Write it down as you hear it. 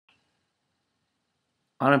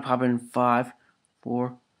On and poppin'. 5,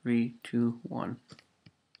 4, 3, 2, 1.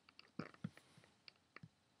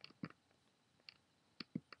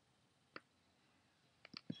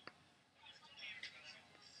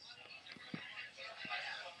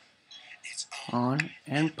 On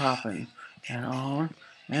and poppin', and on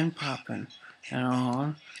and poppin', and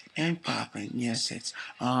on and poppin'. Yes, it's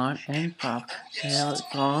on and poppin'. Yeah, it's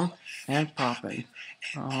on and poppin',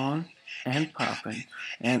 on and poppin',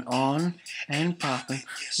 and on and poppin'.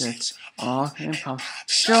 It's on and poppin'.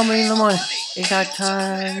 Show me the money. Ain't got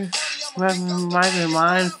time. Right in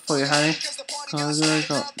mind for you, honey. Cause I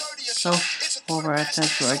got so over at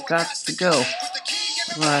central. I got to go.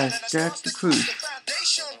 Right, that's the cruise.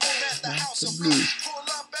 That's the blues.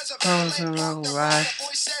 How's the road ride?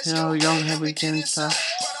 You know, young heavy tin stuff.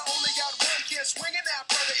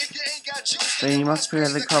 Then you must clear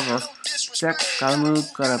the cover. Check, gotta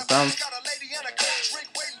move, gotta bounce.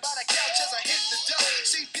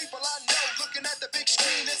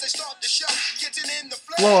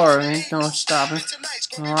 Floor ain't no stopping.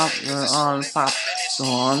 On pop,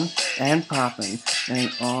 on and popping,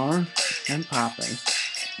 and on and popping,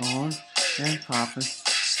 on and popping,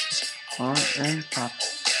 on and popping,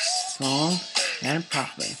 on and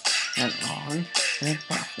popping, and on and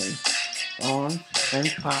popping, on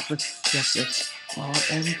and popping. Yes, it's on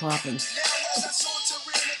and popping.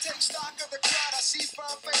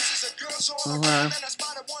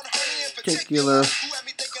 Particular,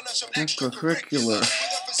 extracurricular,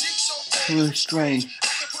 really strange.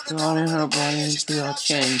 God in her body and be all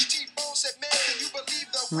changed.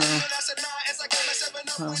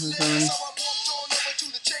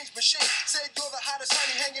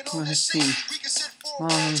 I see.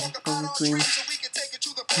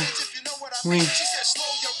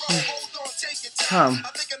 Come.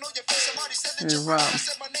 Hey, Rob.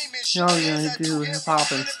 Y'all gonna do hip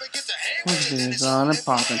hopping. It's on and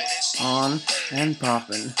popping, on and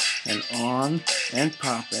popping, and on and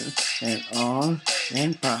popping, and on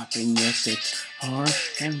and popping. Yes, it's on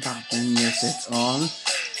and popping. Yes, it's on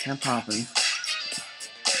and popping,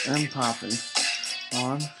 and popping,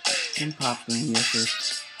 on and popping. Yes,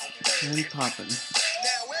 it's and popping.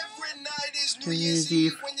 New Year's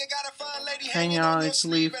Eve, hang out and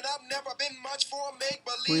sleep.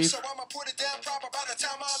 Leave.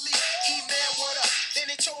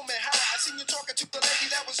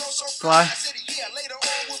 Fly.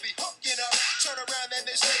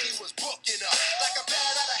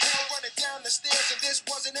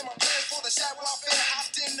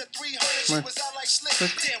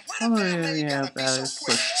 Oh yeah, that is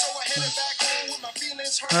quick.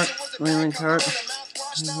 Hurt, really hurt.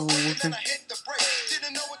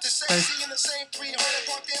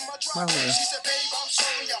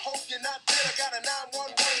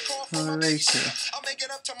 I'll make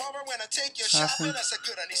it up tomorrow when I take your shopping. That's a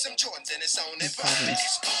good. I need some Jordans and it's on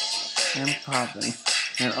and popping.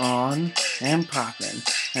 And on and popping.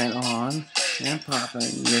 And on and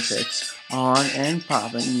popping. Yes, it's on and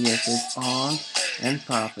popping. Yes, it's on and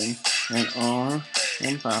popping. And on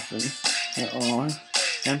and popping. And on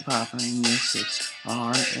and popping. Yes, it's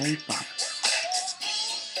on and popping.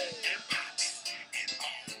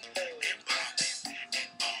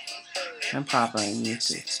 And popping. Yes,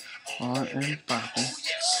 it's on and popping,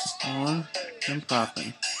 on and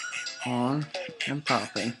popping, on and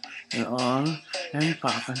popping, and on and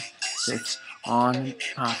popping. It's on and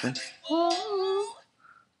popping.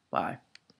 Bye.